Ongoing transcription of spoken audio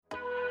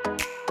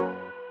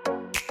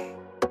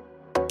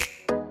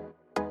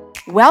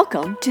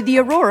Welcome to the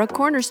Aurora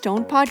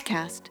Cornerstone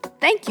Podcast.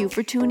 Thank you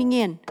for tuning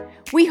in.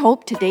 We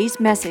hope today's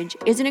message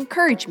is an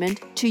encouragement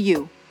to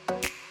you.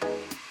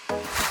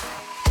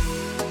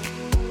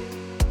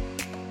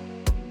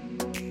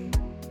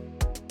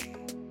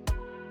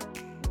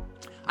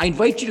 I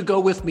invite you to go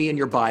with me in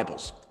your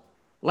Bibles.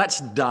 Let's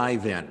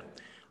dive in.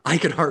 I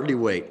can hardly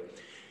wait.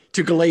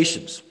 To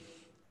Galatians.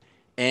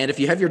 And if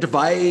you have your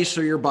device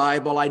or your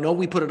Bible, I know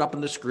we put it up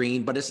on the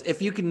screen, but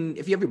if you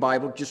have your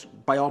Bible, just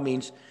by all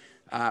means,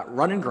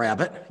 run and grab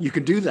it. You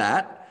can do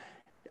that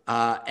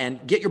and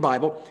get your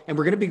Bible. And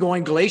we're going to be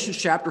going Galatians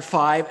chapter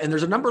 5. And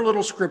there's a number of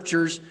little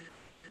scriptures.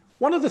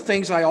 One of the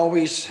things I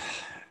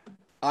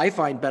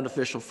find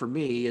beneficial for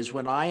me is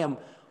when I am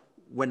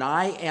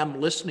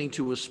listening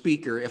to a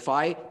speaker, if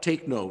I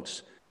take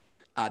notes,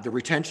 the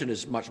retention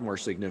is much more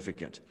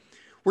significant.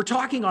 We're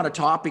talking on a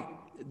topic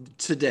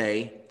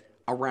today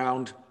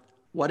around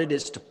what it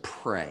is to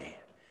pray.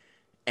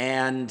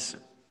 And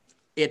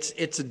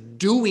it's a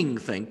doing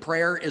thing.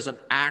 Prayer is an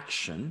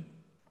action.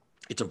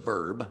 It's a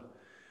verb.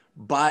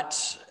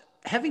 But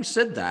having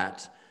said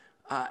that,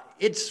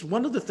 it's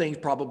one of the things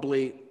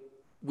probably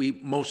we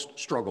most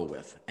struggle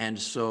with. And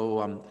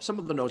so some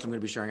of the notes I'm going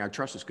to be sharing, I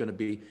trust it's going to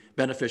be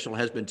beneficial,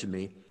 has been to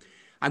me.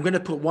 I'm going to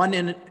put one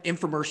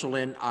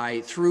infomercial in. I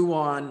threw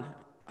on,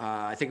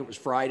 I think it was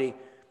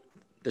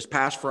this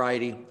past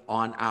Friday,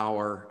 on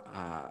our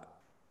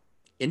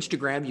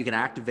Instagram. You can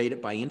activate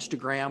it by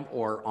Instagram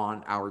or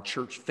on our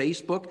church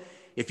Facebook.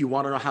 If you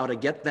want to know how to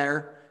get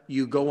there,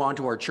 you go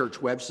onto our church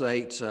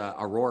website,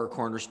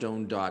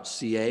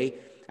 auroracornerstone.ca.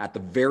 At the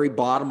very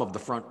bottom of the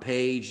front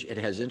page, it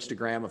has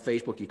Instagram or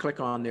Facebook. You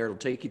click on there, it'll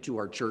take you to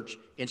our church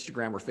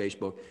Instagram or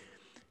Facebook.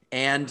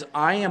 And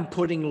I am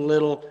putting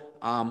little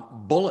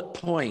bullet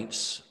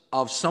points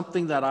of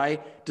something that I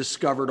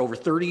discovered over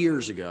 30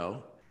 years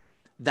ago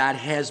that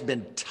has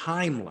been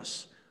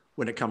timeless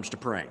when it comes to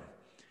praying.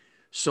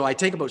 So I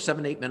take about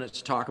 7-8 minutes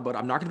to talk about it.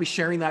 I'm not going to be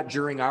sharing that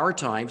during our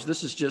times.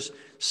 This is just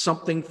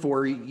something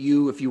for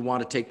you if you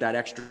want to take that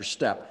extra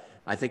step.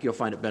 I think you'll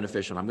find it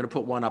beneficial. I'm going to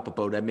put one up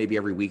about maybe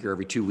every week or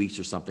every 2 weeks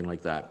or something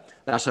like that.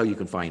 That's how you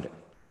can find it.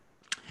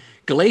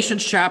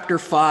 Galatians chapter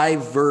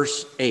 5,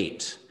 verse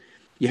 8.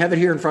 You have it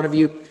here in front of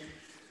you.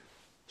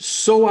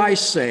 So I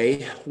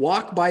say,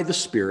 walk by the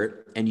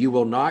Spirit, and you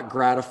will not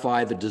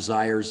gratify the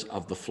desires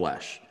of the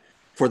flesh.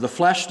 For the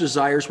flesh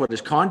desires what is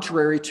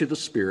contrary to the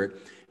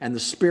Spirit, and the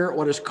Spirit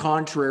what is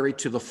contrary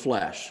to the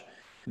flesh.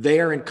 They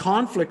are in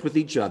conflict with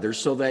each other,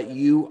 so that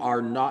you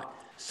are not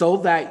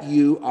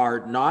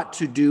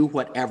to do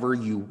whatever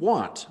you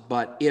want.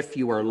 But if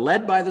you are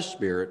led by the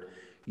Spirit,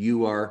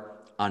 you are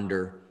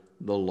under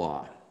the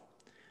law.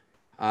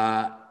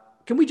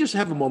 Can we just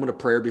have a moment of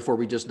prayer before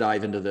we just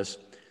dive into this?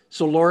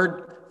 So,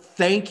 Lord,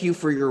 thank you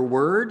for your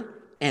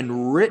word.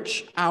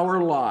 Enrich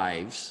our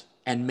lives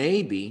and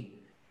maybe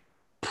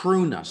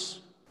prune us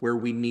where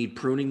we need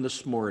pruning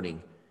this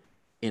morning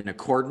in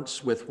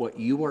accordance with what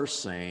you are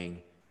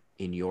saying.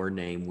 In your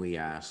name we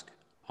ask.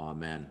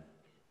 Amen.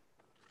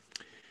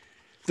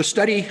 The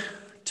study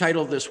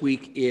title this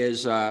week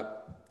is The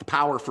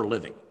Power for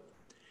Living.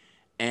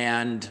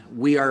 And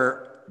we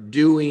are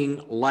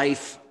doing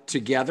life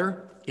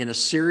together in a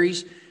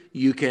series.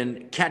 You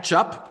can catch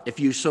up if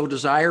you so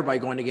desire by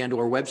going again to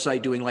our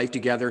website, Doing Life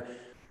Together.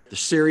 The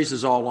series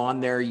is all on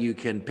there. You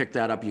can pick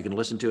that up. You can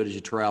listen to it as you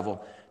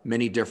travel.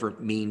 Many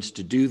different means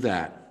to do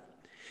that.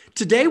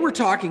 Today we're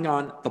talking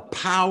on the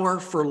power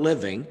for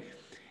living.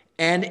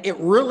 And it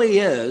really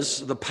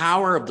is the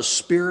power of the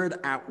Spirit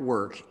at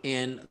work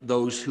in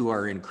those who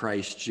are in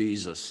Christ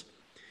Jesus.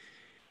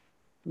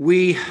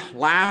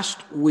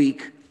 Last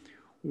week,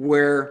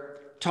 were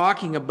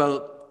talking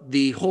about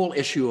the whole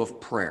issue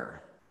of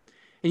prayer.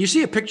 And you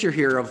see a picture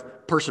here of a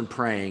person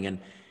praying.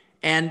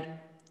 And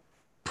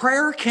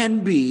prayer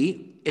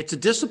it's a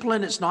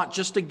discipline, it's not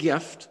just a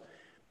gift.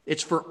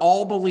 It's for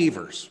all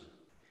believers.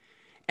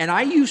 And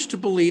I used to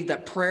believe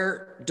that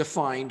prayer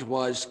defined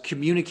was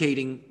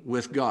communicating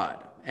with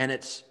God. And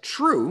it's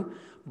true,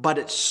 but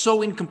it's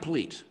so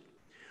incomplete.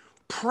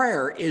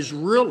 Prayer is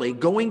really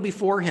going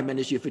before him. And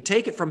if you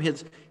take it from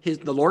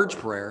the Lord's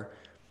Prayer,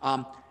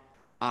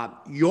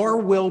 your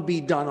will be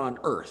done on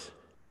earth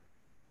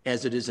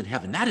as it is in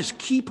heaven. That is a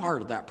key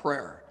part of that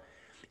prayer.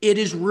 It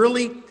is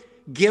really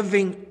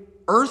giving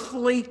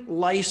earthly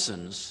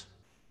license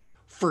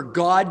for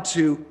God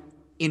to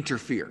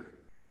interfere.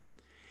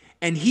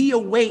 And he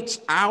awaits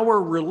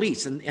our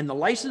release. And the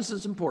license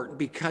is important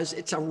because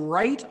it's a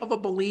right of a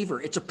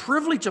believer. It's a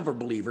privilege of a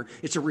believer.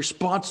 It's a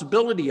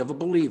responsibility of a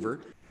believer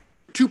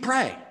to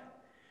pray.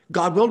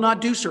 God will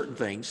not do certain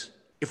things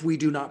if we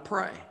do not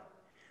pray.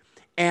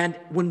 And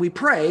when we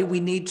pray, we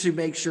need to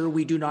make sure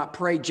we do not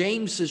pray.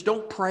 James says,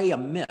 don't pray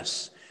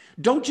amiss.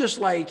 Don't just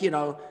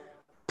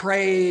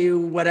pray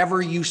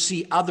whatever you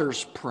see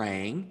others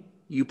praying.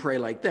 You pray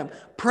like them.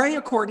 Pray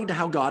according to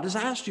how God has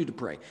asked you to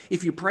pray.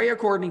 If you pray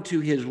according to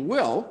his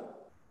will,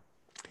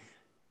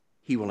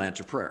 he will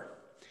answer prayer.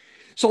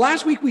 So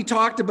last week we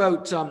talked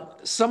about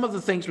some of the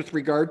things with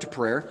regard to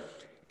prayer.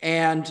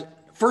 And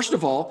first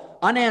of all,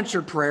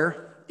 unanswered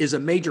prayer is a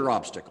major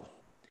obstacle.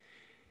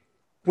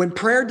 When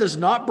prayer does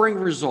not bring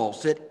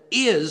results, it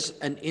is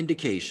an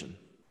indication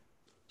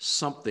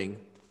something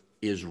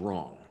is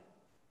wrong.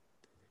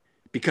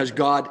 Because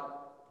God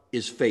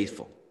is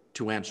faithful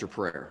to answer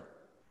prayer.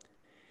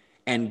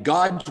 And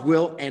God's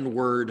will and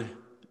word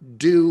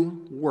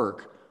do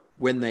work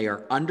when they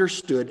are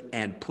understood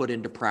and put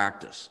into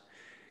practice.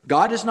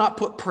 God has not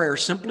put prayer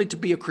simply to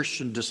be a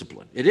Christian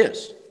discipline. It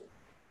is.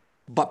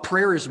 But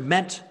prayer is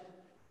meant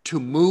to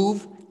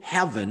move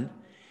heaven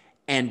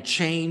and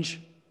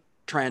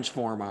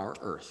transform our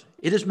earth.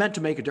 It is meant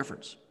to make a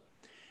difference.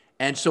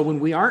 And so when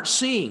we aren't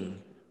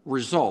seeing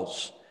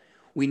results,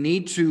 we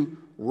need to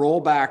roll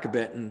back a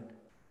bit and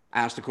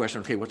ask the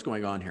question, okay, what's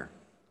going on here?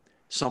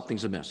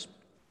 Something's amiss.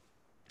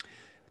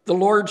 The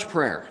Lord's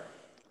Prayer.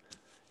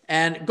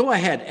 And go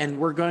ahead, and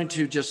we're going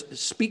to just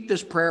speak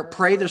this prayer,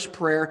 pray this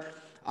prayer.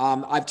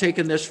 I've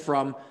taken this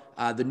from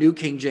the New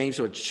King James,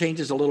 so it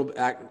changes a little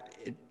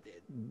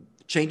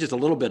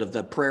bit of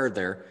the prayer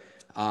there.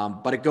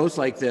 But it goes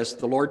like this.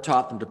 The Lord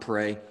taught them to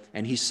pray,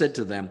 and he said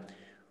to them,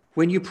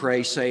 when you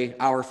pray, say,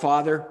 Our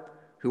Father,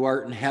 who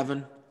art in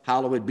heaven,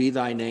 hallowed be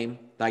thy name,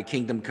 thy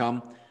kingdom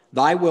come,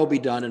 thy will be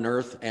done in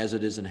earth as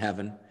it is in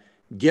heaven.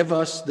 Give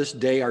us this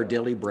day our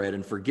daily bread,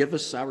 and forgive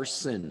us our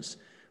sins,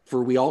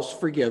 for we also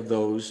forgive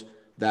those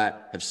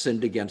that have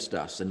sinned against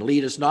us. And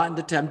lead us not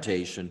into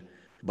temptation,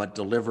 but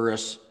deliver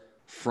us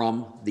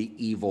from the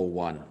evil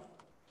one.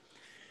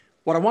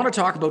 What I want to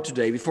talk about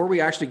today, before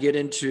we actually get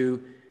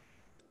into,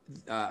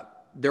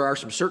 there are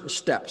some certain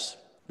steps.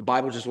 The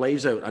Bible just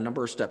lays out a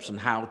number of steps on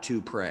how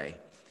to pray.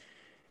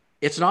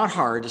 It's not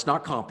hard. It's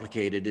not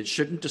complicated. It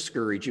shouldn't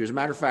discourage you. As a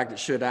matter of fact, it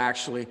should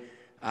actually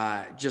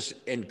just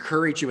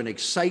encourage you and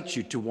excite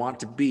you to want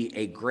to be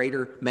a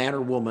greater man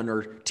or woman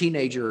or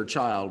teenager or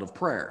child of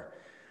prayer.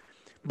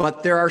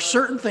 But there are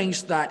certain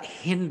things that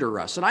hinder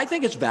us. And I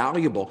think it's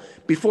valuable,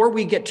 before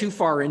we get too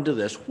far into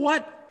this,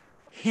 what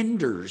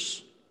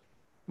hinders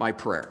my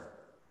prayer?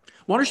 I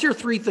want to share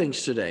three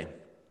things today.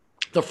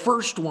 The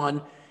first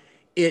one,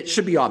 it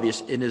should be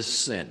obvious, it is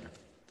sin.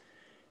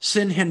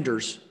 Sin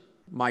hinders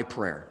my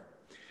prayer.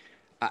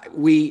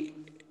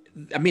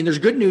 There's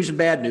good news and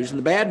bad news. And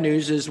the bad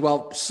news is,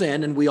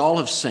 sin, and we all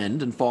have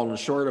sinned and fallen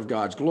short of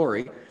God's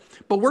glory.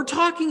 But we're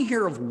talking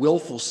here of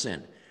willful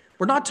sin.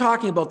 We're not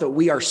talking about that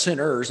we are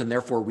sinners and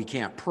therefore we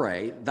can't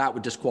pray. That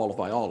would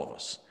disqualify all of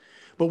us.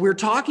 But we're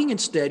talking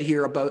instead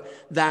here about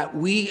that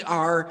we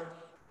are,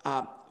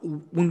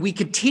 when we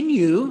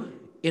continue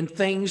in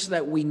things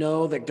that we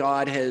know that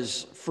God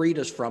has freed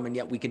us from, and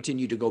yet we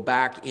continue to go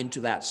back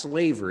into that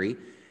slavery,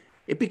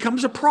 it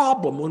becomes a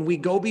problem when we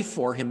go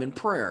before him in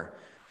prayer.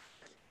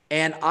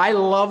 And I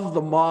love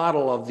the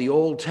model of the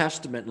Old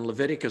Testament in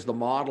Leviticus, the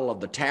model of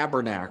the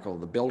tabernacle,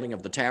 the building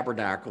of the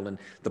tabernacle, and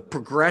the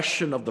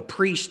progression of the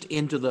priest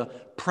into the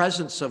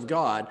presence of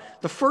God.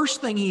 The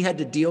first thing he had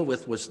to deal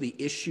with was the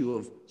issue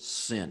of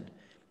sin.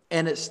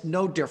 And it's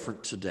no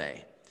different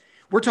today.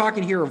 We're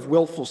talking here of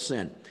willful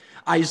sin.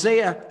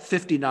 Isaiah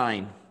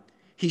 59,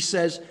 he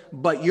says,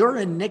 but your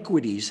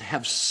iniquities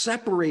have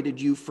separated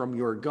you from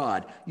your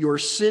God. Your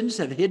sins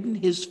have hidden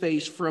his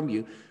face from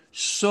you,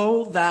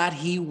 so that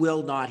he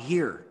will not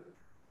hear.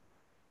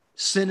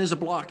 Sin is a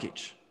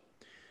blockage.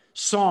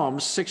 Psalm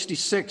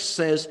 66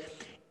 says,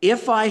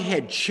 if I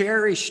had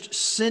cherished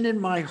sin in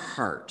my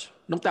heart,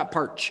 note that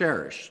part,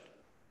 cherished.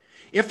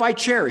 If I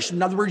cherished,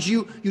 in other words,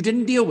 you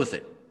didn't deal with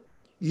it.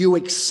 You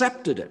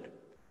accepted it.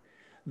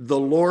 The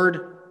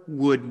Lord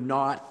would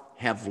not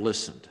have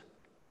listened.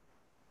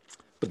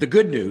 But the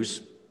good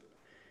news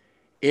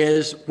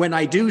is when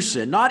I do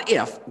sin, not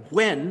if,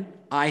 when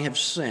I have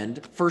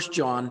sinned, 1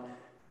 John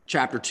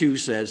Chapter 2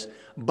 says,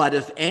 but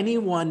if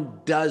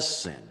anyone does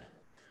sin,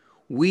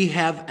 we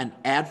have an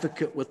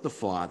advocate with the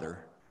Father,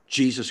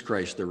 Jesus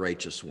Christ, the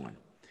righteous one.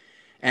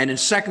 And in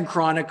 2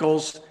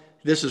 Chronicles,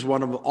 this is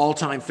one of my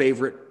all-time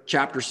favorite,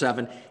 chapter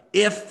 7,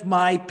 if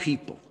my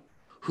people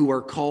who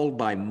are called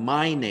by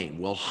my name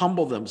will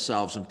humble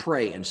themselves and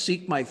pray and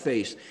seek my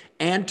face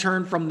and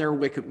turn from their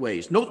wicked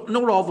ways. Note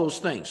all those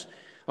things,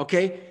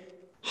 okay?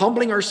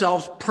 Humbling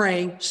ourselves,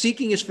 praying,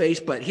 seeking his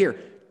face, but here,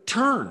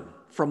 turn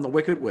from the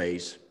wicked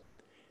ways.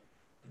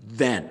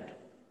 Then,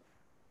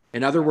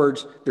 in other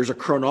words, there's a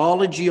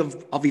chronology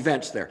of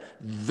events there.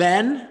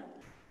 Then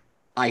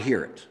I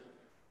hear it.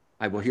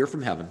 I will hear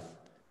from heaven.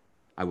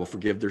 I will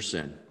forgive their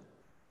sin,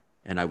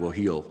 and I will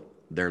heal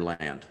their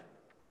land.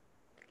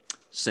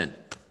 Sin.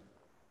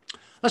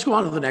 Let's go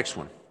on to the next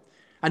one.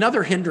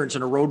 Another hindrance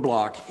and a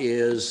roadblock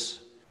is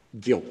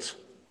guilt.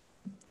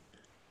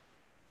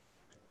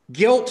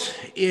 Guilt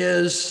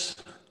is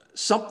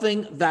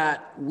something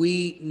that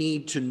we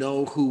need to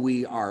know who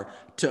we are.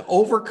 To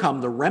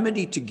overcome, the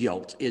remedy to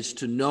guilt is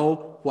to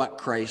know what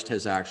Christ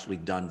has actually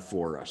done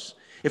for us.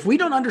 If we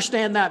don't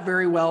understand that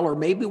very well, or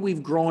maybe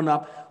we've grown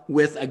up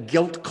with a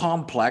guilt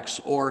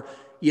complex, or,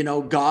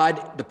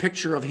 God, the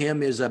picture of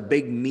him is a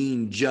big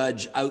mean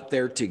judge out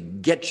there to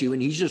get you,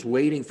 and he's just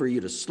waiting for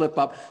you to slip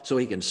up so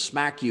he can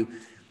smack you,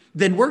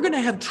 then we're going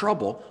to have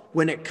trouble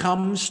when it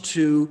comes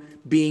to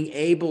being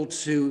able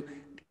to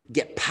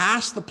get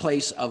past the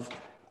place of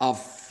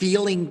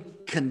feeling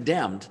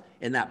condemned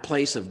in that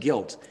place of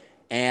guilt,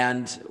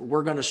 and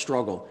we're going to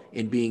struggle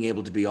in being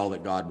able to be all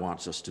that God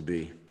wants us to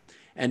be.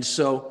 And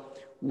so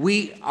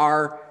we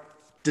are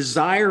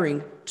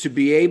desiring to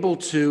be able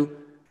to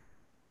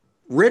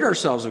rid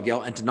ourselves of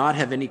guilt and to not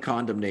have any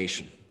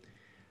condemnation.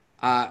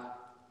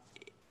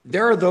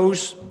 There are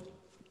those,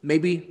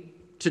 maybe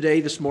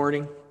today, this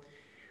morning,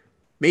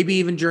 maybe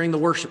even during the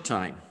worship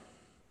time,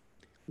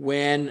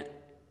 when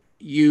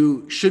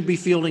you should be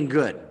feeling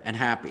good and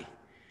happy.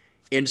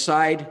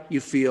 Inside, you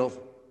feel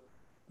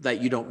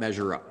that you don't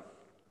measure up.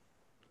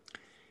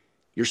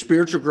 Your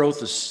spiritual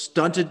growth is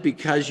stunted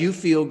because you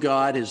feel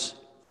God is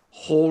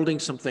holding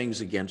some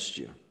things against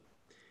you.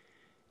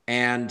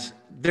 And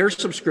there's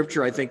some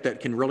scripture I think that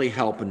can really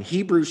help. In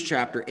Hebrews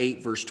chapter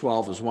 8, verse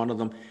 12 is one of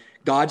them.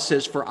 God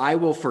says, "For I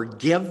will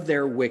forgive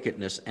their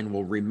wickedness and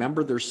will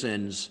remember their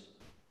sins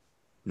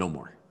no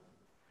more."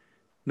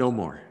 No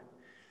more.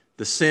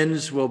 The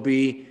sins will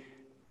be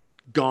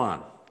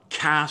gone,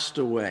 cast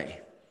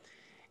away.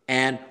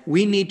 And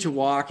we need to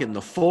walk in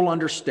the full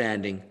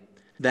understanding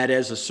that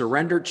as a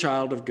surrendered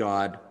child of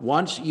God,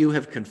 once you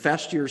have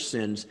confessed your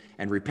sins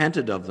and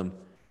repented of them,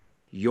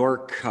 you're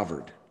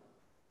covered.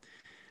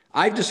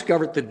 I've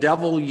discovered the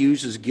devil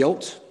uses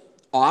guilt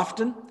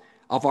often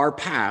of our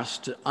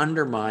past to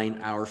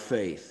undermine our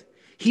faith.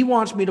 He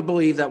wants me to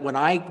believe that when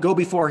I go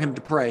before him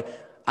to pray,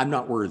 I'm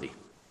not worthy.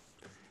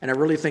 And I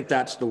really think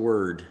that's the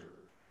word,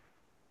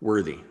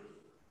 worthy,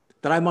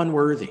 that I'm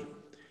unworthy.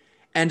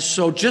 And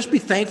so just be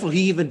thankful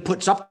he even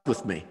puts up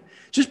with me.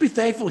 Just be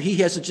thankful he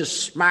hasn't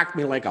just smacked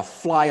me like a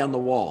fly on the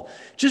wall.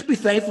 Just be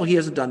thankful he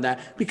hasn't done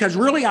that, because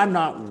really I'm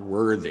not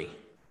worthy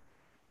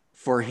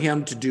for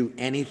him to do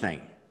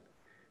anything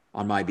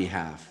on my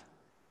behalf.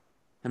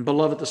 And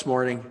beloved, this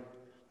morning,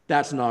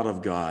 that's not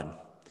of God.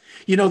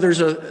 You know,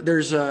 there's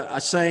a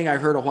saying I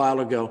heard a while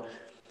ago: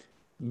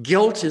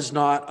 guilt is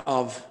not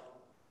of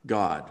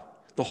God.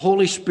 The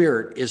Holy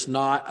Spirit is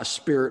not a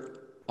spirit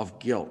of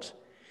guilt.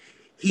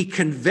 He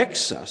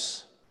convicts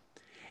us,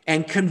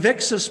 and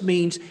convicts us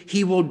means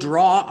he will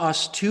draw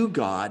us to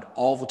God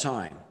all the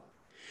time.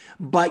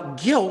 But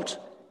guilt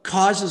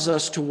causes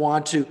us to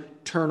want to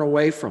turn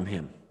away from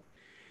him.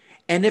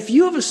 And if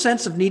you have a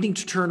sense of needing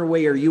to turn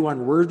away, or you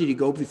unworthy to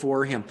go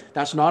before him,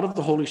 that's not of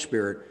the Holy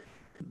Spirit.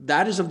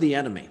 That is of the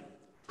enemy,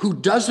 who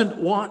doesn't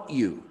want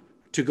you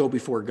to go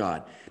before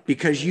God,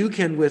 because you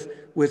can,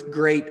 with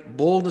great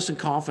boldness and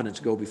confidence,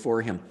 go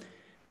before him,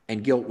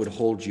 and guilt would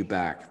hold you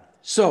back.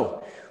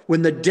 So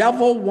when the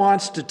devil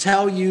wants to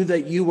tell you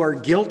that you are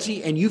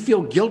guilty, and you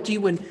feel guilty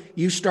when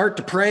you start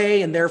to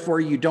pray, and therefore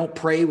you don't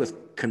pray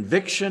with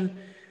conviction,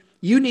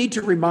 you need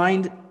to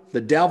remind the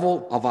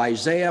devil of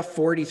Isaiah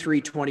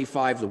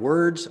 43:25, the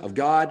words of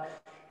God: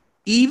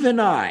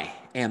 "Even I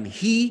am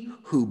he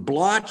who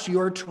blots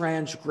your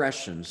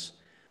transgressions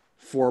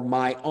for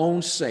my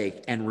own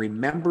sake and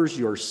remembers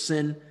your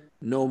sin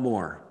no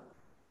more."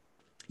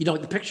 You know,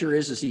 the picture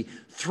is he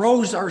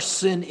throws our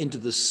sin into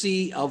the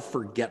sea of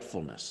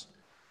forgetfulness.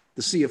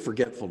 The sea of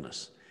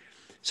forgetfulness.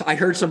 So I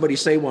heard somebody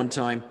say one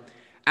time,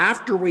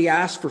 after we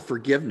ask for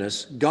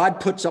forgiveness, God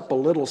puts up a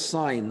little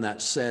sign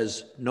that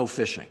says, "No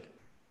fishing."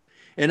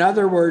 In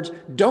other words,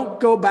 don't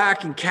go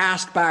back and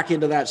cast back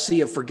into that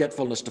sea of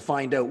forgetfulness to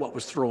find out what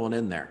was thrown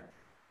in there.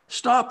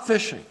 Stop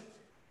fishing.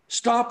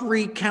 Stop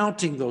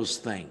recounting those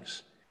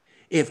things.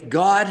 If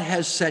God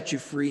has set you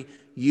free,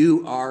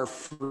 you are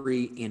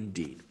free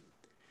indeed.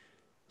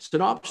 It's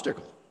an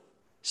obstacle.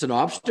 It's an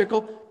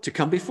obstacle to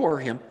come before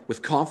him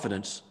with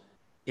confidence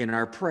in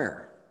our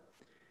prayer.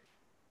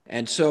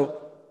 And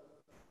so,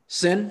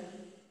 sin,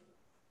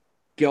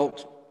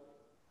 guilt,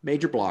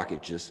 major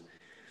blockages.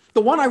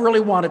 The one I really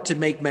wanted to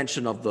make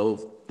mention of,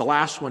 though, the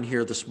last one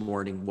here this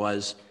morning,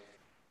 was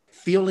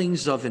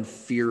feelings of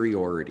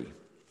inferiority.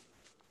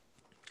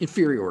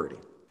 Inferiority.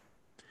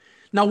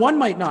 Now, one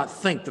might not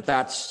think that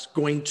that's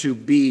going to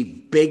be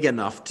big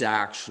enough to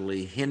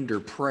actually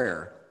hinder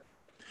prayer,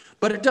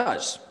 but it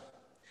does.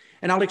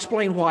 And I'll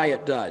explain why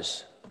it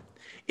does.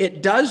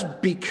 It does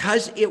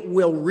because it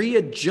will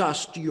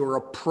readjust your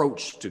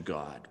approach to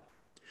God.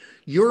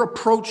 Your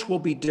approach will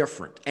be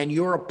different, and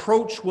your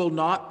approach will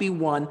not be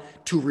one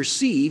to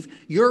receive.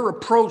 Your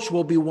approach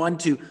will be one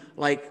to,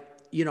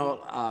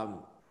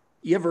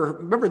 you ever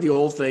remember the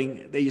old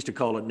thing? They used to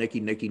call it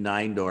Nicky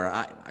Nine Door,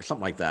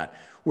 something like that,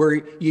 where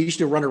you used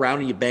to run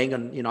around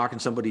and you knock on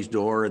somebody's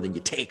door, and then you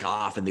take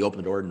off and they open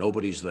the door and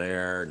nobody's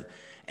there.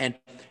 And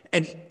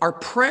our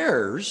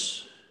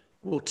prayers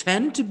will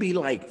tend to be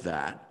like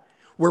that,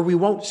 where we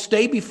won't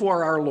stay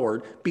before our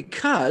Lord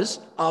because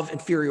of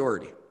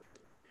inferiority.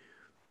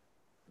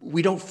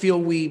 We don't feel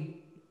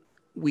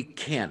we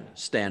can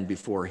stand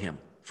before him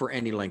for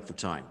any length of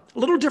time. A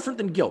little different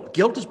than guilt.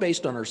 Guilt is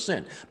based on our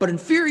sin, but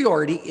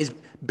inferiority is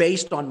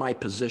based on my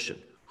position,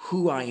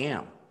 who I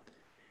am.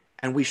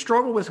 And we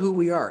struggle with who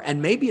we are,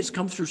 and maybe it's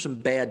come through some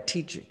bad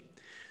teaching.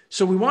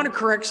 So we want to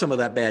correct some of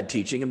that bad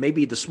teaching, and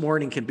maybe this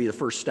morning can be the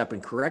first step in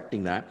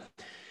correcting that.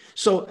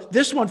 So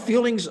this one,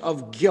 feelings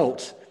of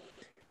guilt,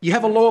 you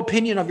have a low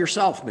opinion of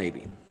yourself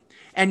maybe.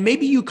 And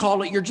maybe you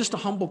call it you're just a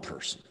humble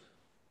person.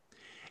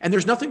 And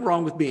there's nothing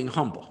wrong with being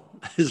humble.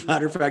 As a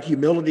matter of fact,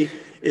 humility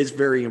is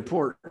very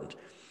important.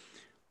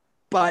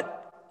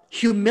 But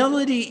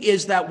humility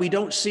is that we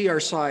don't see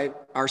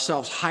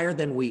ourselves higher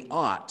than we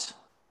ought.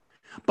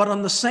 But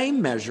on the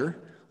same measure,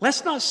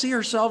 let's not see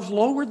ourselves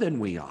lower than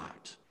we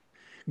ought.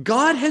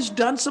 God has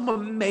done some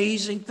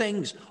amazing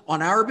things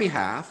on our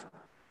behalf,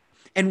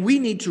 and we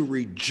need to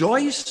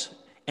rejoice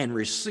and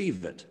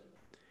receive it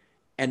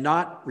and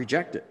not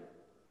reject it.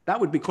 That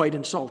would be quite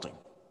insulting.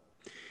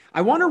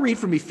 I want to read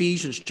from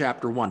Ephesians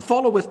chapter 1.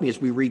 Follow with me as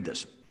we read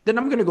this. Then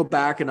I'm going to go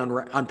back and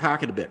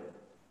unpack it a bit.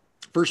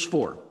 Verse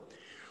 4.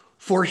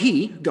 For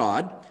he,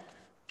 God,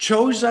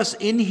 chose us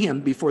in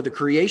him before the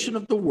creation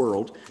of the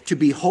world to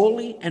be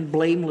holy and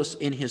blameless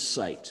in his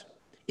sight.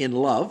 In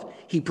love,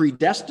 he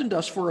predestined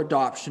us for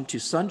adoption to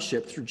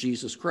sonship through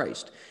Jesus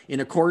Christ, in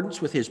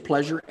accordance with his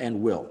pleasure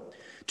and will,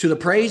 to the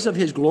praise of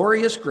his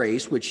glorious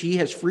grace, which he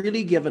has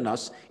freely given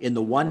us in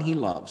the one he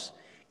loves.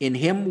 In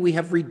him we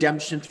have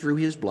redemption through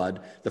his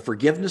blood, the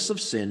forgiveness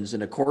of sins,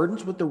 in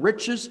accordance with the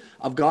riches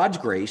of God's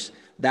grace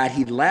that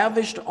he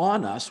lavished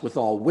on us with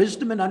all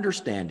wisdom and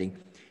understanding.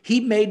 He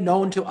made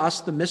known to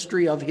us the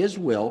mystery of his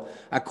will,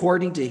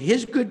 according to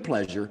his good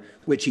pleasure,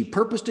 which he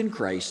purposed in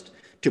Christ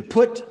to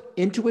put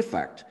into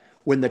effect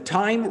when the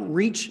time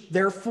reached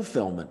their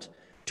fulfillment,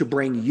 to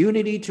bring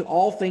unity to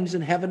all things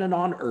in heaven and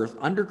on earth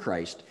under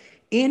Christ.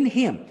 In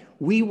him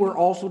we were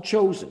also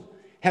chosen,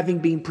 having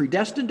been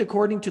predestined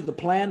according to the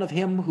plan of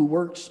him who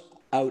works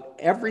out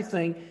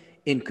everything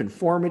in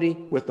conformity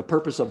with the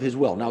purpose of his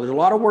will. Now, there's a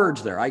lot of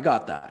words there. I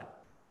got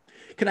that.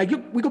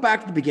 We go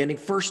back to the beginning.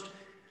 First,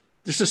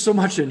 there's just so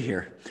much in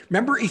here.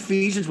 Remember,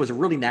 Ephesians was a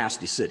really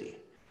nasty city.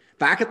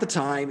 Back at the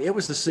time, it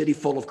was a city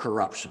full of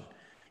corruption.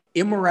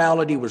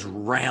 Immorality was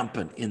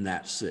rampant in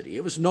that city.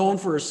 It was known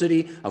for a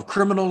city of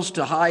criminals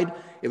to hide.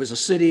 It was a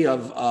city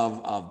of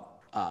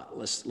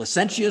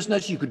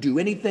licentiousness. You could do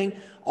anything.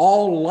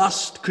 All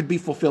lust could be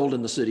fulfilled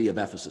in the city of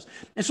Ephesus.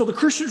 And so the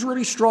Christians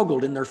really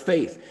struggled in their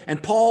faith.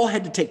 And Paul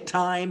had to take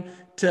time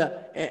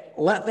to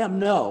let them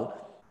know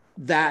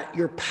that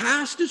your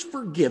past is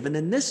forgiven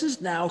and this is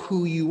now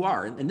who you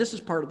are. And this is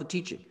part of the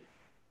teaching.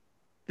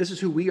 This is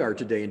who we are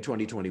today in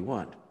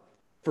 2021.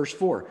 Verse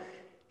 4,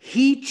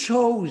 he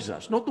chose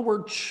us. Note the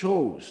word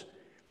chose.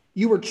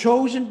 You were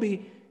chosen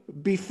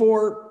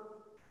before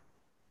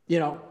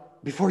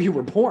you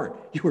were born.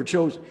 You were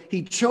chosen.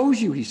 He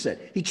chose you, he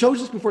said. He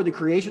chose us before the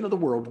creation of the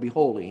world to be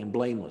holy and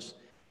blameless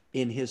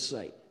in his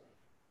sight.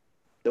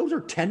 Those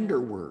are tender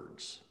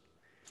words.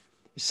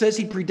 It says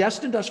he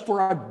predestined us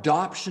for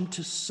adoption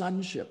to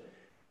sonship.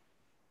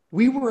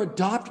 We were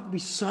adopted to be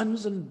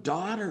sons and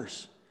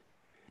daughters,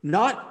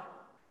 not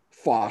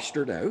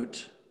fostered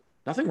out.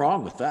 Nothing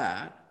wrong with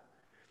that.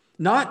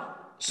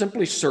 Not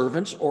simply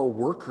servants or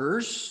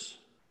workers,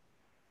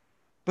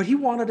 but he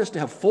wanted us to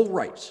have full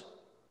rights.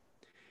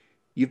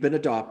 You've been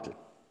adopted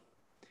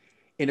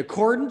in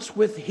accordance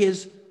with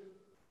his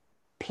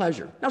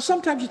pleasure. Now,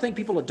 sometimes you think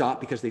people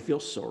adopt because they feel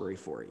sorry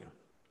for you.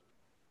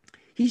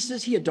 He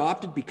says he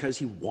adopted because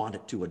he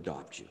wanted to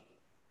adopt you.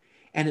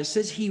 And it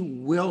says he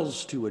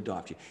wills to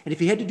adopt you. And if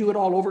he had to do it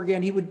all over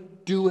again, he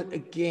would do it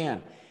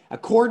again,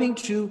 according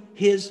to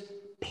his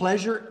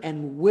pleasure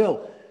and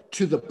will,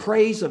 to the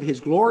praise of his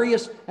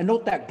glorious, and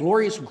note that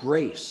glorious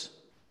grace,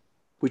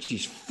 which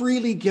he's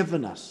freely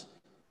given us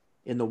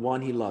in the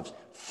one he loves.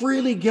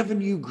 Freely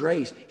given you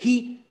grace.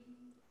 He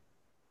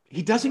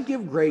doesn't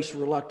give grace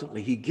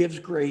reluctantly. He gives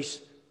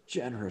grace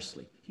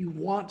generously. He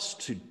wants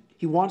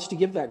to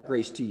give that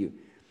grace to you.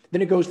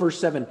 Then it goes, verse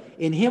 7,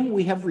 in him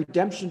we have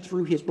redemption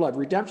through his blood.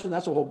 Redemption,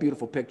 that's a whole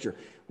beautiful picture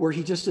where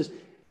he just says,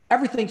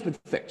 everything's been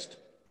fixed.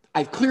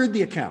 I've cleared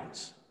the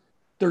accounts.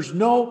 There's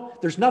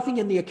nothing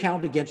in the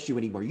account against you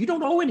anymore. You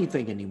don't owe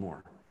anything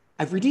anymore.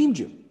 I've redeemed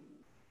you.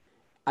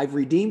 I've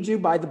redeemed you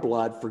by the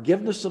blood,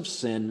 forgiveness of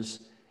sins,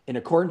 in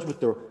accordance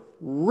with the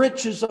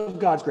riches of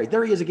God's grace.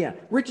 There he is again.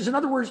 Riches. In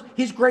other words,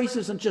 his grace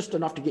isn't just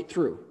enough to get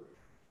through.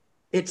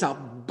 It's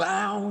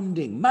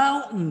abounding,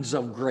 mountains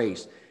of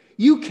grace.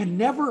 You can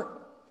never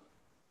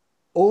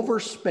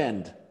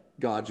overspend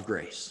God's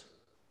grace.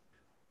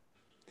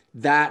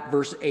 That,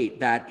 verse 8,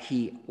 that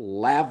he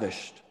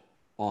lavished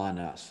on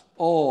us.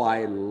 Oh,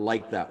 I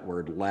like that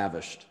word,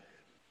 lavished.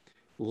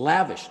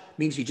 Lavish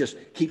means he just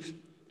keeps,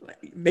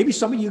 maybe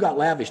some of you got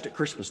lavished at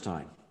Christmas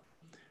time.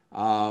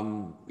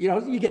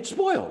 You get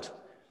spoiled.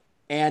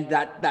 And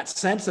that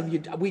sense of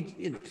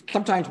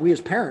sometimes we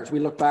as parents, we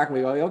look back and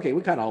we go, okay,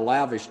 we kind of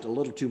lavished a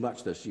little too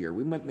much this year.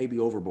 We went maybe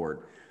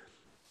overboard.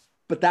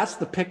 But that's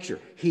the picture.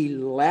 He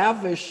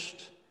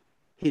lavished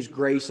his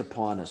grace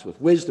upon us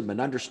with wisdom and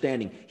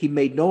understanding. He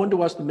made known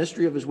to us the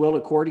mystery of his will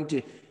according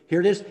to, here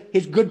it is,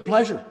 his good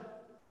pleasure.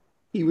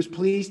 He was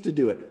pleased to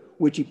do it,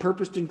 which he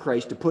purposed in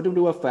Christ to put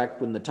into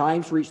effect when the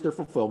times reach their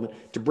fulfillment,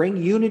 to bring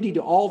unity to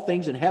all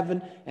things in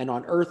heaven and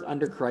on earth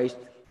under Christ.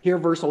 Here,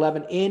 verse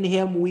 11, in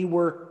him we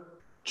were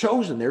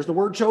chosen. There's the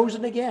word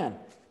chosen again.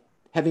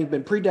 Having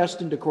been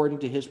predestined according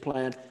to his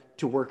plan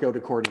to work out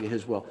according to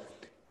his will.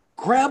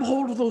 Grab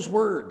hold of those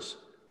words.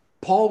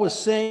 Paul was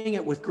saying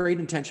it with great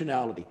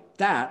intentionality.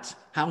 That's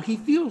how he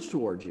feels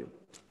towards you.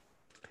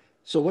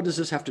 So what does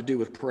this have to do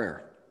with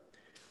prayer?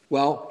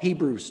 Well,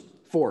 Hebrews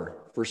 4,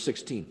 verse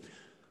 16.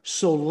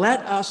 So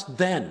let us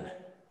then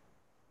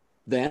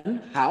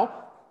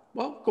how?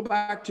 Well, go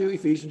back to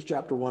Ephesians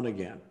chapter 1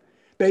 again.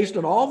 Based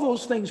on all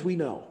those things we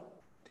know,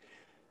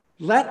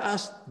 let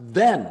us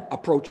then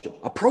approach him.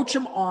 Approach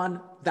him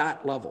on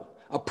that level.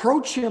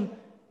 Approach him,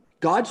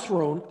 God's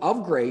throne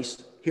of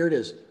grace, here it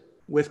is,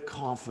 with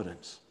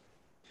confidence.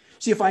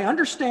 See, if I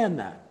understand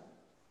that,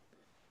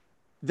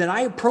 then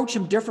I approach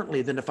him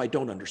differently than if I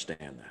don't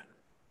understand that.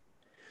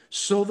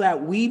 So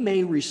that we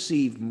may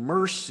receive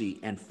mercy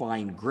and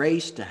find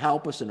grace to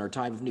help us in our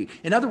time of need.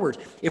 In other words,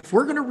 if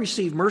we're going to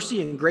receive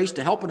mercy and grace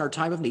to help in our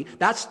time of need,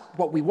 that's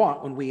what we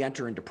want when we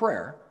enter into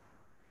prayer,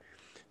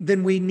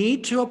 then we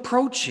need to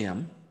approach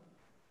him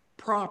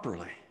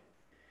properly.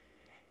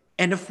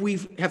 And if we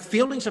have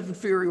feelings of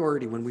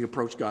inferiority when we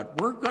approach God,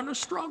 we're going to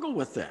struggle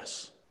with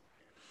this.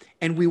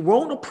 And we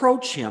won't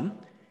approach him,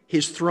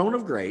 his throne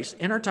of grace,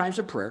 in our times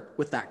of prayer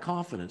with that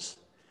confidence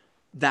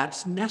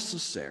that's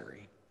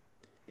necessary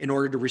in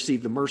order to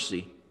receive the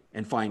mercy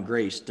and find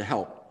grace to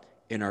help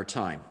in our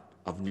time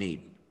of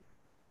need.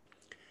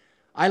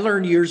 I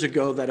learned years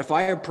ago that if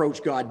I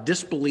approach God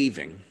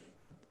disbelieving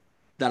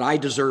that I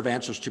deserve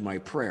answers to my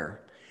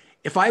prayer,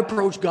 if I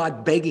approach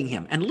God begging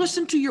him, and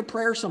listen to your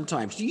prayer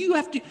sometimes, do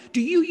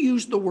you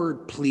use the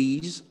word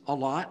please a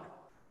lot?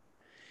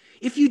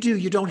 If you do,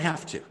 you don't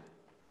have to.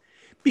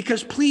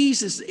 Because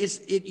please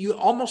you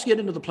almost get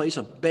into the place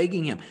of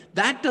begging him.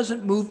 That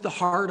doesn't move the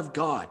heart of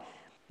God.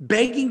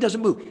 Begging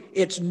doesn't move.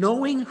 It's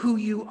knowing who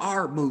you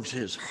are moves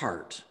his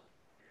heart.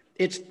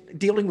 It's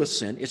dealing with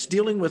sin. It's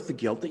dealing with the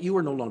guilt that you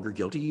are no longer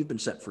guilty. You've been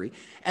set free.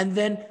 And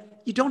then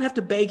you don't have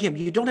to beg him.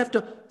 You don't have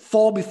to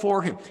fall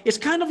before him. It's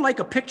kind of like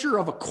a picture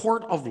of a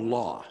court of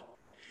law.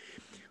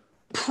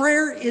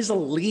 Prayer is a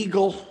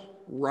legal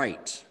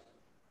right.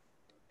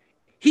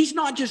 He's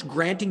not just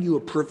granting you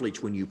a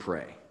privilege when you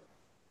pray.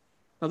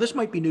 Now, this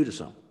might be new to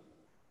some.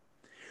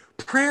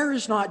 Prayer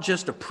is not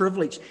just a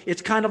privilege.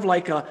 It's kind of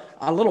like a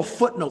little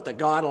footnote that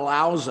God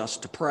allows us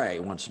to pray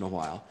once in a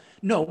while.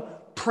 No,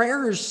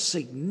 prayer is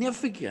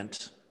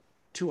significant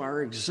to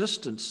our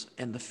existence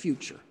and the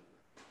future.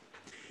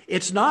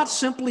 It's not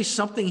simply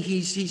something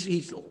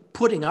he's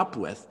putting up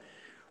with.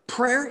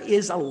 Prayer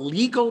is a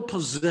legal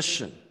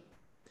position.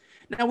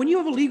 Now, when you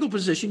have a legal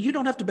position, you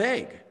don't have to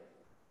beg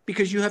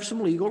because you have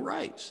some legal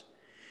rights.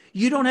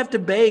 You don't have to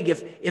beg.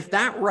 If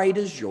that right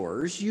is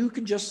yours, you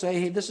can just say,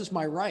 hey, this is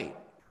my right.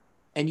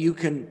 And you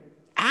can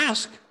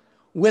ask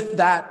with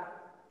that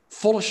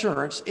full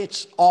assurance,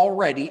 it's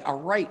already a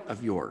right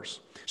of yours.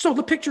 So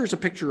the picture is a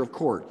picture of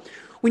court.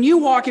 When you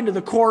walk into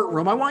the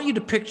courtroom, I want you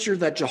to picture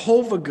that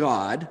Jehovah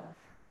God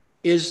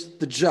is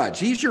the judge.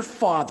 He's your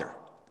father.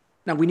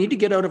 Now, we need to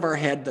get out of our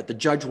head that the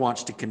judge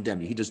wants to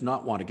condemn you. He does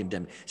not want to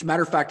condemn you. As a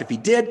matter of fact, if he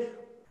did,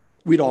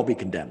 we'd all be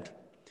condemned.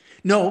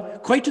 No,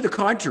 quite to the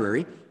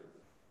contrary.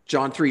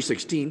 John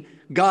 3:16,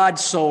 God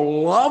so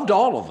loved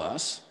all of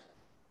us,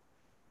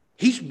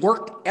 he's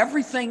worked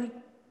everything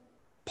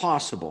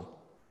possible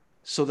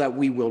so that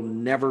we will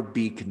never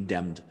be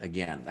condemned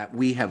again. That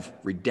we have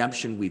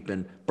redemption, we've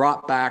been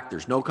brought back,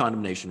 there's no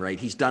condemnation, right?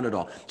 He's done it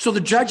all. So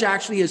the judge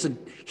actually he's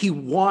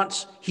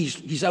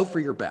out for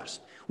your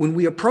best. When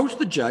we approach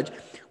the judge,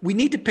 we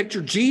need to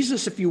picture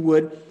Jesus, if you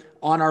would,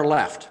 on our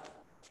left,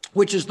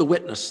 which is the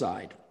witness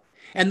side.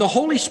 And the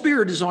Holy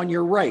Spirit is on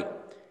your right,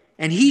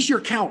 and he's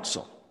your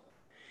counsel.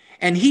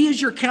 And he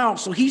is your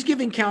counsel. He's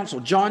giving counsel.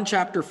 John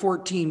chapter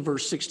 14,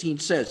 verse 16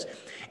 says,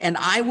 and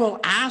I will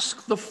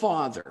ask the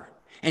Father,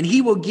 and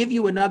he will give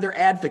you another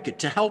advocate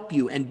to help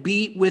you and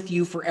be with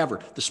you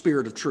forever, the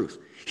Spirit of truth.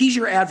 He's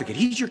your advocate.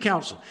 He's your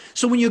counsel.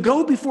 So when you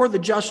go before the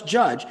just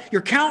judge,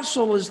 your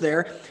counsel is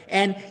there,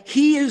 and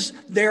he is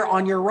there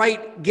on your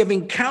right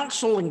giving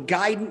counsel and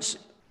guidance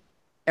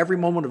every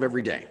moment of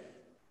every day.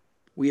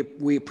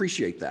 We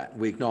appreciate that.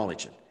 We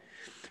acknowledge it.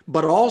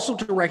 But also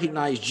to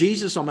recognize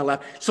Jesus on my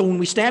left. So when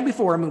we stand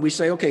before him and we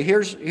say, okay,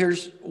 here's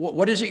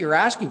what is it you're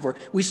asking for?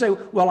 We say,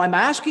 well, I'm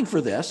asking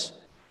for this.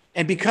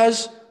 And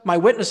because my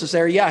witness is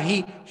there, yeah,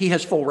 he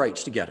has full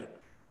rights to get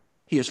it.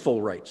 He has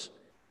full rights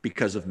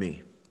because of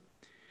me.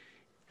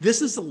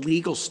 This is a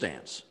legal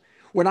stance.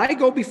 When I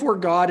go before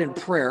God in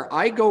prayer,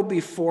 I go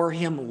before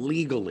him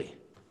legally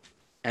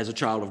as a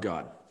child of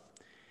God.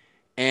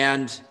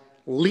 And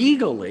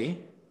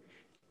legally,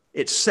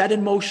 it's set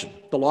in motion.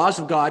 The laws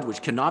of God,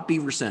 which cannot be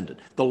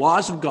rescinded. The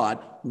laws of God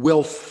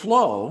will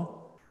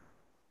flow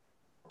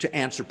to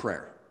answer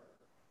prayer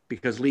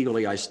because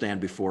legally I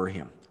stand before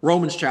him.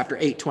 Romans chapter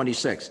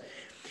 8:26.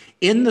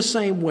 In the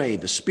same way,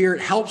 the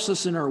Spirit helps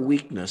us in our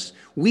weakness.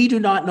 We do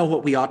not know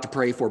what we ought to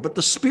pray for, but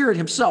the Spirit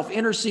himself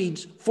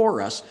intercedes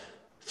for us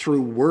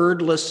through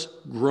wordless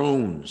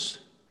groans.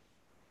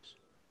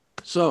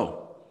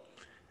 So,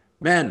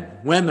 men,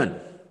 women,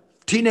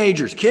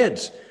 teenagers,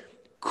 kids,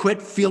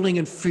 quit feeling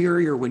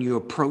inferior when you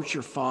approach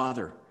your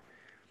Father.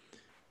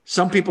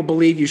 Some people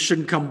believe you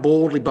shouldn't come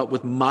boldly, but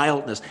with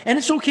mildness. And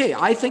it's okay.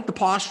 I think the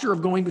posture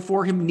of going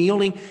before him,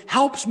 kneeling,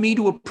 helps me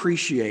to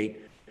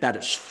appreciate that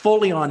it's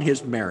fully on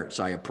his merits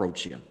I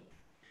approach him.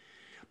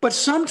 But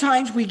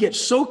sometimes we get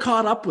so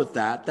caught up with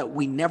that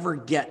we never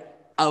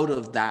get out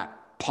of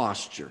that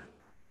posture.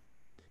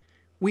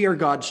 We are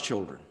God's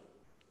children.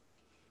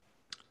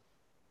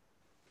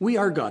 We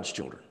are God's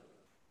children.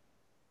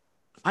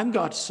 I'm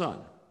God's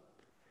son.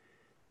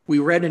 We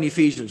read in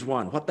Ephesians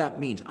 1 what that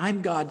means.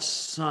 I'm God's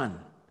son.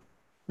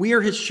 We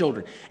are his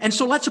children. And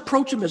so let's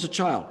approach him as a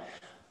child.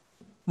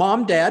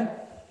 Mom, dad,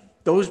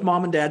 those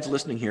mom and dads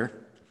listening here,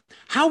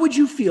 how would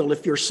you feel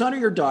if your son or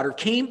your daughter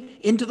came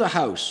into the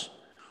house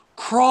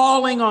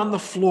crawling on the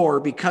floor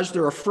because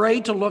they're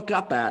afraid to look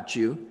up at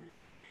you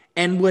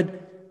and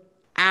would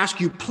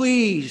ask you,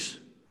 please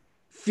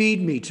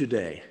feed me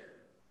today?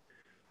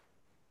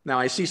 Now,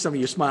 I see some of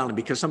you smiling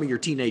because some of your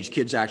teenage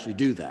kids actually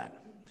do that.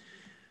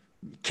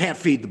 Can't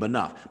feed them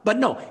enough. But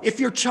no, if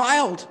your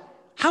child,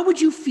 how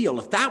would you feel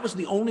if that was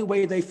the only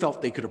way they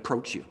felt they could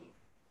approach you?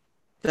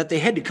 That they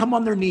had to come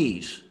on their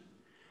knees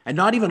and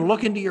not even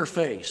look into your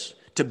face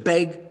to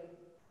beg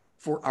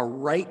for a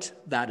right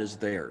that is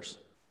theirs.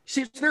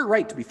 See, it's their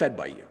right to be fed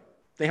by you.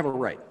 They have a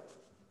right.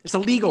 It's a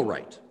legal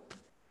right.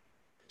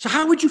 So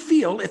how would you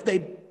feel if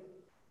they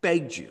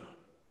begged you?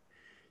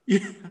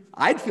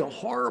 I'd feel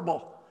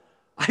horrible.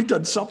 I've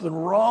done something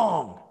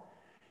wrong.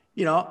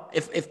 You know,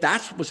 if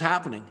that was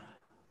happening,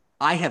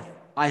 I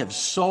have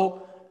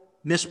so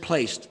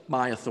misplaced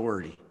my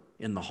authority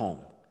in the home.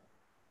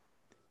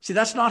 See,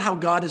 that's not how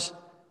God has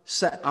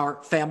set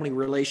our family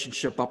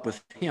relationship up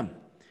with him.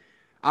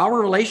 Our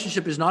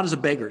relationship is not as a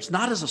beggar. It's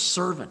not as a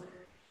servant.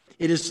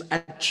 It is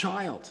a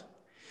child.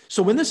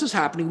 So when this is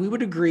happening, we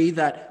would agree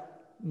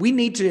that we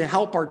need to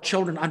help our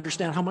children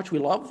understand how much we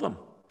love them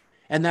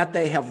and that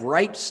they have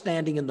rights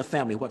standing in the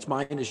family. What's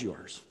mine is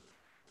yours.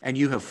 And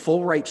you have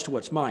full rights to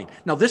what's mine.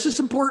 Now, this is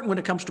important when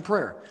it comes to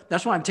prayer.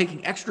 That's why I'm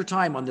taking extra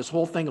time on this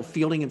whole thing of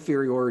feeling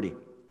inferiority.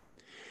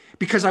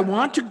 Because I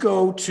want to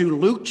go to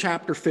Luke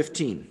chapter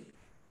 15.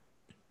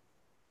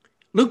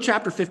 Luke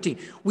chapter 15.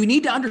 We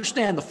need to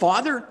understand the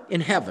Father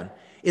in heaven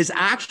is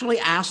actually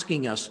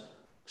asking us,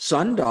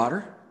 son,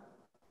 daughter,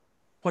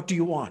 what do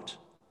you want?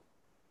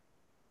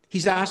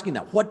 He's asking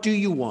that. What do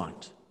you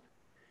want?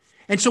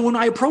 And so when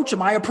I approach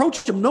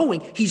him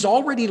knowing he's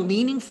already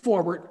leaning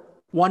forward,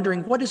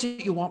 wondering, what is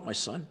it you want, my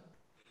son?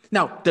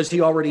 Now, does he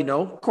already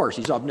know? Of course,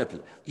 he's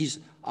omnipotent. He's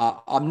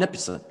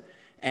omnipotent.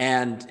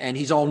 And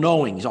he's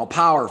all-knowing. He's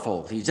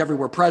all-powerful. He's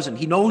everywhere present.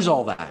 He knows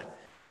all that.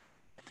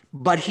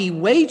 But he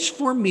waits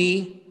for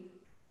me.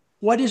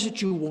 What is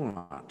it you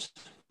want?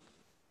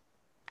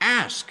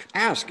 Ask,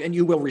 and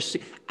you will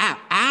receive.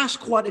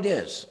 Ask what it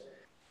is.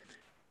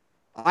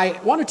 I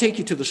want to take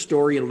you to the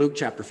story in Luke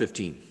chapter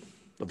 15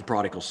 of the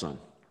prodigal son.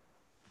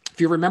 If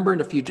you remember,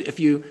 and if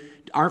you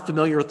aren't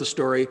familiar with the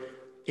story,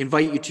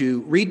 invite you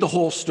to read the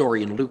whole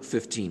story in Luke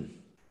 15.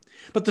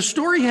 But the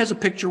story has a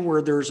picture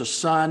where there's a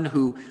son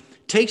who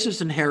takes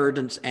his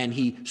inheritance and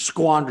he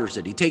squanders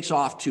it. He takes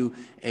off to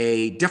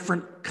a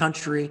different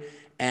country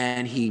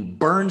and he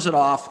burns it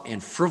off in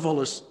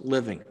frivolous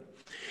living.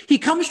 He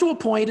comes to a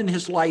point in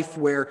his life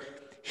where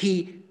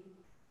he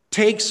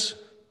takes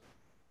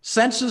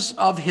senses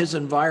of his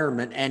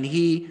environment and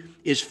he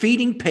is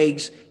feeding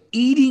pigs,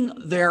 eating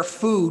their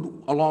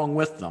food along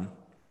with them.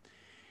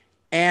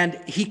 And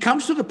he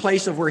comes to the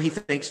place of where he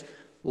thinks,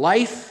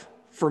 life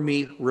for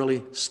me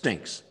really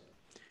stinks.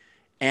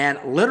 And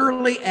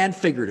literally and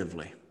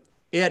figuratively,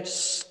 it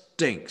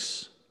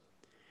stinks.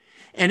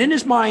 And in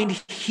his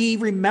mind, he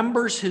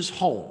remembers his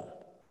home.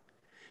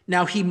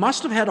 Now, he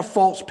must have had a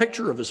false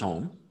picture of his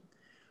home,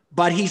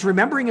 but he's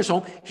remembering his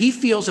home. He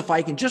feels, if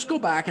I can just go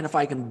back and if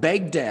I can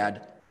beg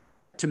Dad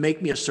to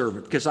make me a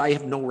servant, because I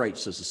have no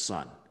rights as a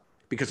son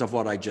because of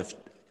what I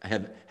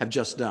have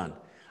just done.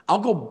 I'll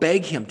go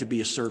beg him to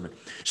be a servant.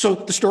 So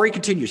the story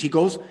continues. He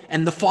goes,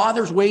 and the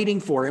father's waiting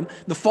for him.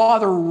 The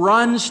father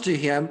runs to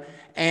him,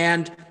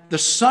 and the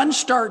son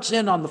starts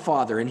in on the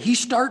father. And he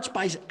starts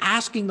by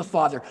asking the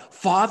father,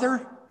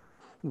 Father,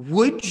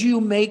 would you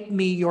make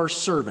me your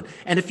servant?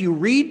 And if you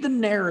read the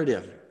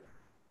narrative,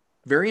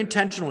 very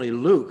intentionally,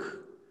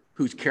 Luke,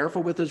 who's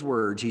careful with his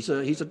words, he's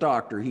a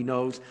doctor, he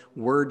knows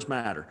words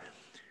matter.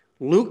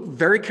 Luke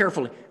very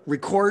carefully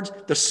records,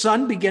 the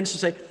son begins to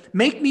say,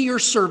 make me your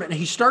servant. And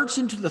he starts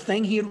into the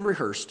thing he had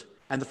rehearsed,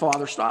 and the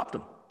father stopped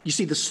him. You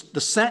see, the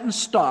sentence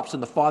stops,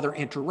 and the father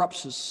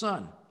interrupts his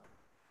son.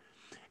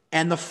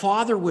 And the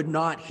father would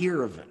not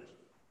hear of it.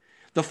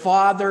 The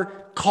father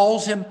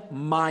calls him,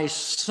 my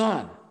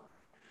son.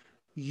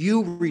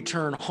 You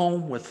return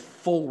home with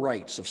full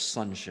rights of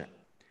sonship.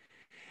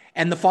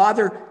 And the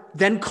father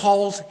then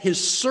calls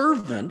his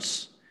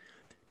servants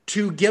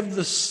to give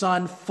the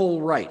son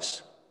full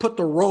rights. Put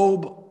the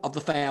robe of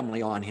the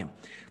family on him.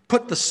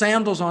 Put the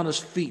sandals on his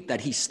feet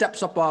that he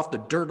steps up off the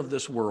dirt of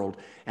this world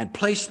and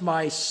place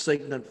my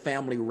signet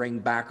family ring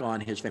back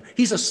on his family.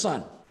 He's a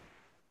son.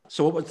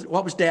 So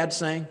what was Dad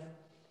saying?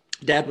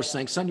 Dad was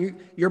saying, son,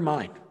 you're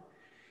mine.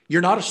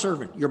 You're not a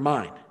servant. You're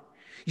mine.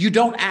 You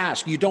don't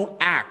ask, you don't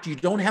act, you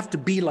don't have to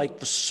be like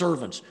the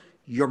servants.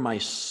 You're my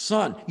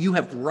son. You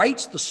have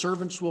rights the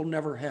servants will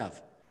never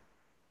have.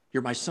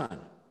 You're my son.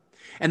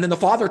 And then the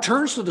father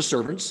turns to the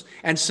servants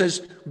and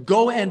says,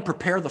 go and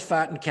prepare the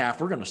fattened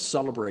calf. We're going to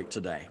celebrate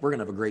today. We're going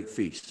to have a great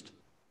feast.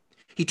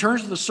 He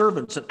turns to the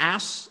servants and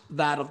asks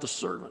that of the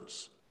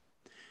servants.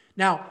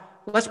 Now,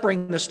 let's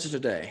bring this to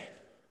today.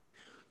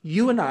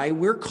 You and I,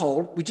 we're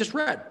called, we just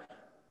read,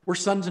 we're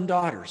sons and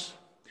daughters.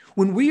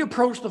 When we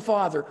approach the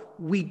Father,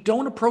 we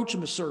don't approach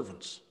him as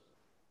servants.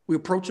 We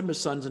approach him as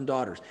sons and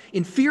daughters.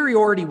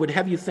 Inferiority would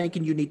have you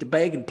thinking you need to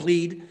beg and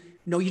plead.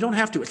 No, you don't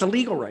have to. It's a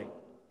legal right.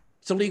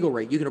 It's a legal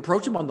right. You can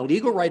approach him on the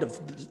legal right of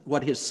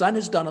what his son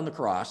has done on the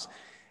cross,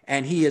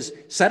 and he has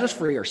set us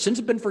free. Our sins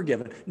have been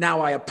forgiven.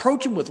 Now I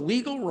approach him with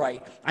legal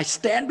right. I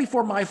stand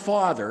before my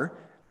Father.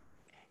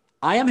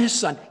 I am his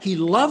son. He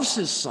loves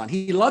his son.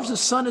 He loves his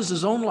son as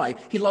his own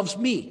life. He loves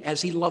me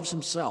as he loves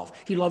himself.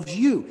 He loves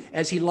you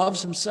as he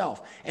loves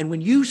himself. And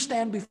when you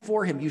stand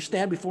before him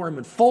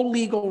in full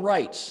legal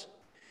rights.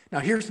 Now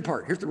here's the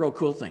part. Here's the real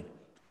cool thing.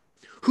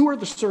 Who are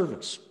the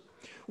servants?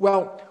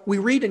 Well, we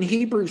read in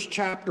Hebrews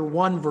chapter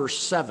 1, verse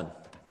 7.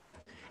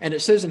 And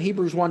it says in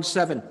Hebrews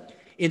 1:7,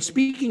 in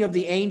speaking of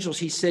the angels,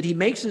 he said, he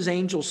makes his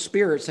angels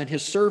spirits and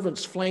his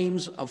servants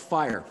flames of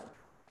fire.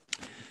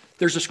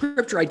 There's a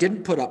scripture I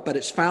didn't put up, but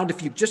it's found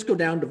if you just go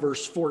down to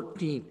verse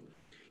 14,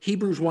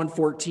 Hebrews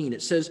 1:14.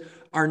 It says,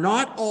 are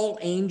not all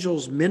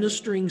angels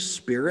ministering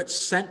spirits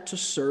sent to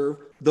serve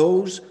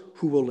those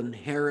who will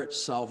inherit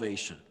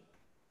salvation?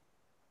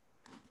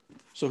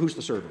 So who's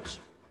the servants?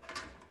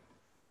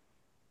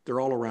 They're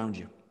all around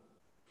you.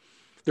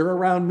 They're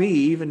around me,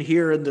 even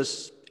here in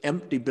this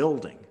empty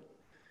building.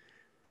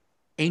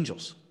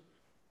 Angels.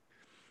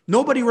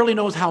 Nobody really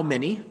knows how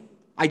many.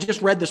 I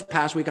just read this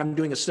past week, I'm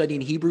doing a study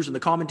in Hebrews, and the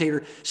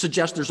commentator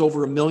suggests there's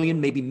over 1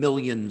 million, maybe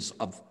millions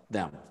of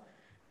them.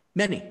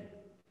 Many.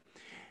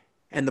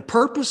 And the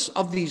purpose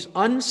of these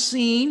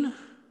unseen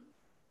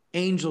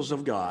angels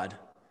of God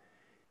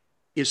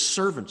is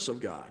servants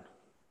of God.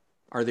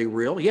 Are they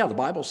real? Yeah, the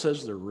Bible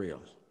says they're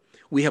real.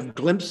 We have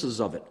glimpses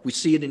of it. We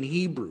see it in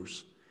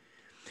Hebrews.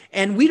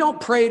 And we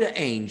don't pray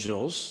to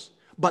angels,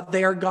 but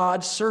they are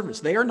God's servants.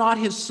 They are not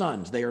his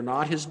sons. They are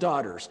not his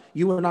daughters.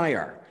 You and I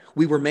are.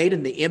 We were made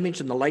in the image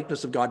and the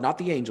likeness of God, not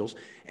the angels,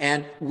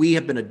 and we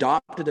have been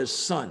adopted as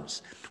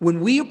sons.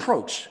 When we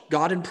approach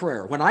God in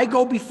prayer, when I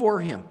go before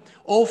him,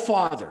 oh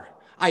Father,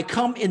 I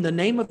come in the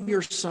name of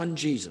your Son,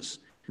 Jesus.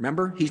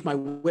 Remember, he's my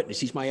witness.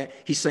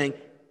 He's saying,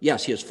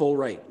 yes, he has full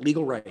right,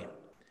 legal right.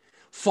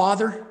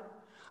 Father,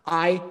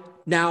 I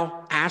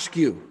now ask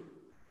you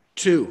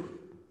to,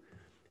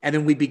 and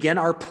then we begin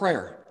our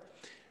prayer.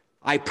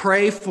 I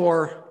pray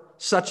for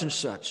such and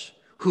such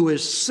who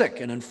is sick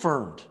and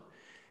infirmed.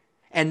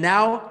 And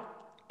now,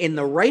 in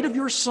the right of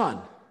your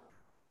Son,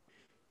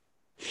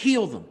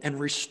 heal them and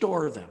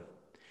restore them.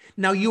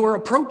 Now, you are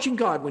approaching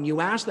God. When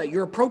you ask that,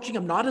 you're approaching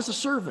him not as a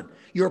servant.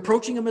 You're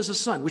approaching him as a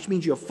son, which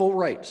means you have full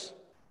rights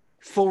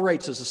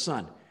as a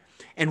son.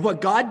 And what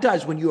God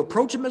does when you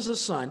approach him as a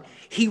son,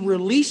 he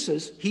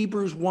releases,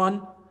 Hebrews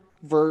 1,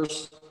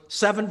 verse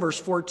 7, verse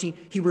 14,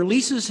 he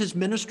releases his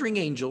ministering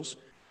angels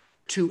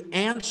to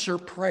answer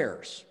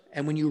prayers.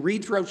 And when you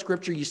read throughout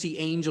Scripture, you see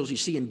angels. You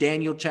see in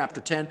Daniel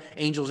chapter 10,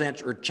 angels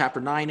answer, or chapter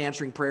 9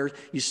 answering prayers.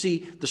 You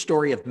see the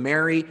story of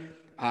Mary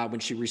when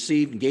she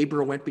received, and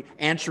Gabriel went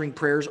answering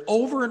prayers.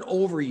 Over and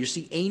over, you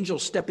see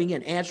angels stepping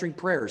in, answering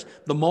prayers.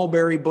 The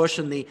mulberry bush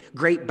and the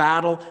great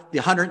battle, the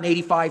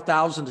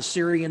 185,000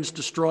 Assyrians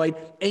destroyed.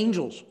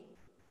 Angels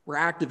were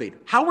activated.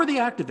 How were they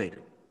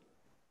activated?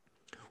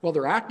 Well,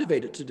 they're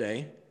activated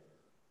today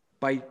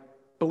by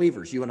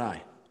believers, you and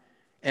I,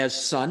 as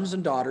sons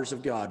and daughters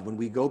of God. When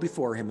we go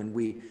before him and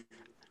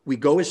we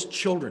go as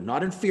children,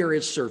 not in fear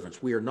as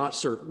servants. We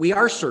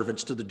are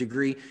servants to the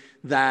degree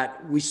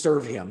that we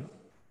serve him.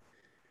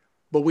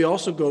 But we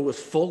also go with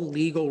full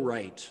legal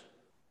right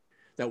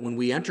that when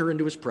we enter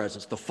into his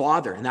presence, the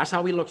Father, and that's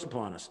how he looks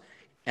upon us,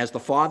 as the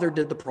Father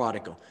did the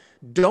prodigal.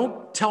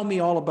 Don't tell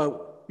me all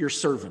about your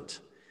servant.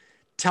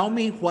 Tell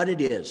me what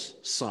it is,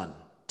 son.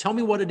 Tell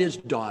me what it is,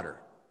 daughter,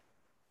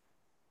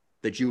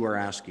 that you are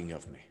asking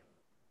of me,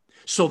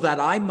 so that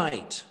I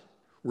might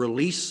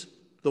release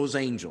those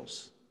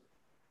angels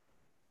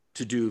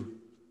to do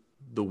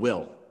the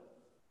will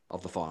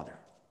of the Father.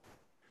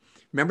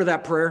 Remember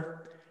that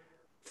prayer?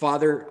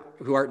 Father,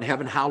 who art in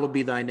heaven, hallowed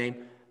be thy name.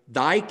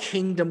 Thy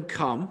kingdom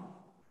come,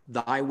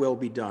 thy will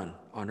be done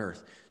on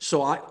earth.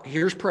 So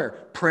here's prayer.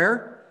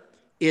 Prayer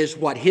is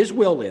what his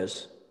will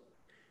is.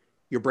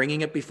 You're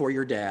bringing it before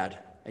your dad,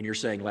 and you're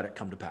saying, let it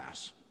come to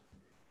pass.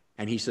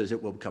 And he says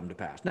it will come to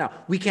pass. Now,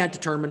 we can't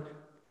determine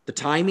the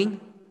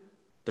timing,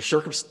 the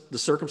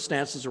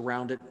circumstances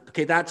around it.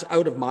 Okay, that's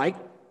out of my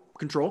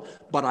control,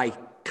 but I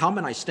come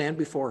and I stand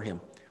before him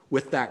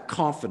with that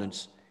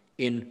confidence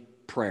in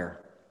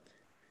prayer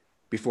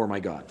before my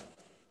God.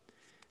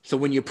 So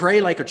when you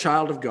pray like a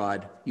child of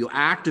God, you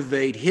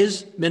activate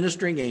his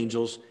ministering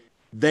angels.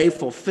 They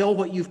fulfill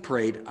what you've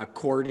prayed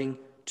according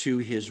to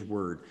his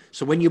word.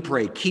 So when you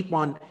pray, keep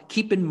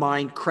in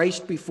mind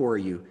Christ before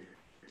you.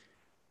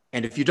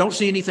 And if you don't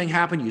see anything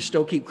happen, you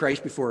still keep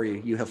Christ before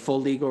you. You have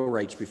full legal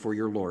rights before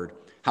your Lord.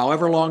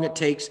 However long it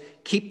takes,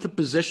 keep the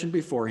position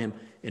before him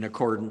in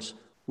accordance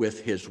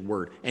with his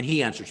word. And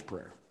he answers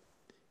prayer.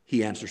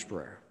 He answers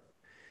prayer.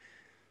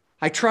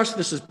 I trust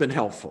this has been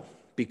helpful,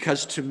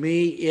 because to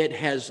me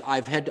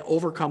I've had to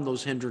overcome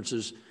those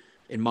hindrances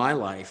in my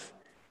life,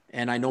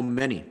 and I know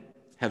many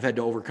have had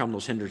to overcome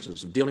those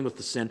hindrances of dealing with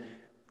the sin.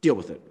 Deal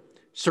with it.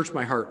 Search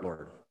my heart,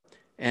 Lord.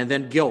 And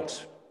then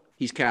guilt,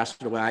 he's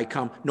cast away. I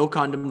come, no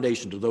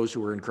condemnation to those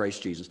who are in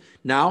Christ Jesus.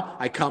 Now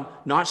I come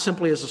not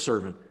simply as a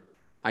servant,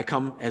 I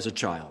come as a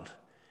child.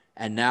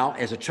 And now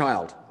as a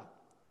child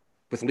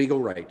with legal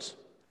rights,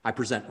 I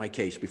present my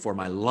case before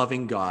my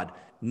loving God,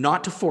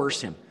 not to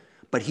force him,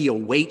 but he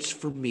awaits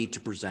for me to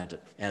present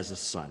it as a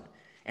son.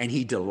 And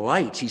he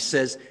delights. He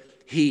says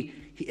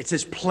it's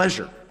his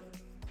pleasure,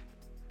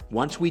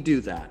 once we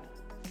do that,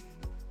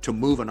 to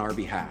move on our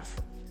behalf,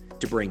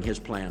 to bring his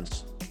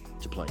plans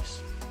to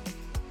place.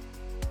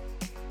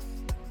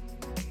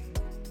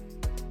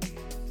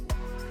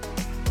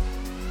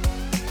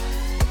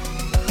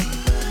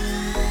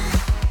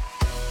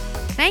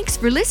 Thanks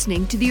for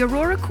listening to the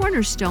Aurora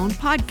Cornerstone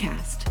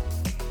podcast.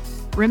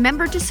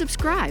 Remember to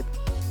subscribe.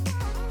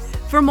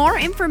 For more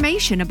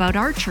information about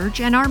our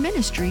church and our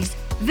ministries,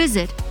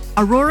 visit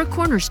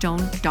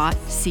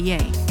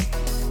auroracornerstone.ca.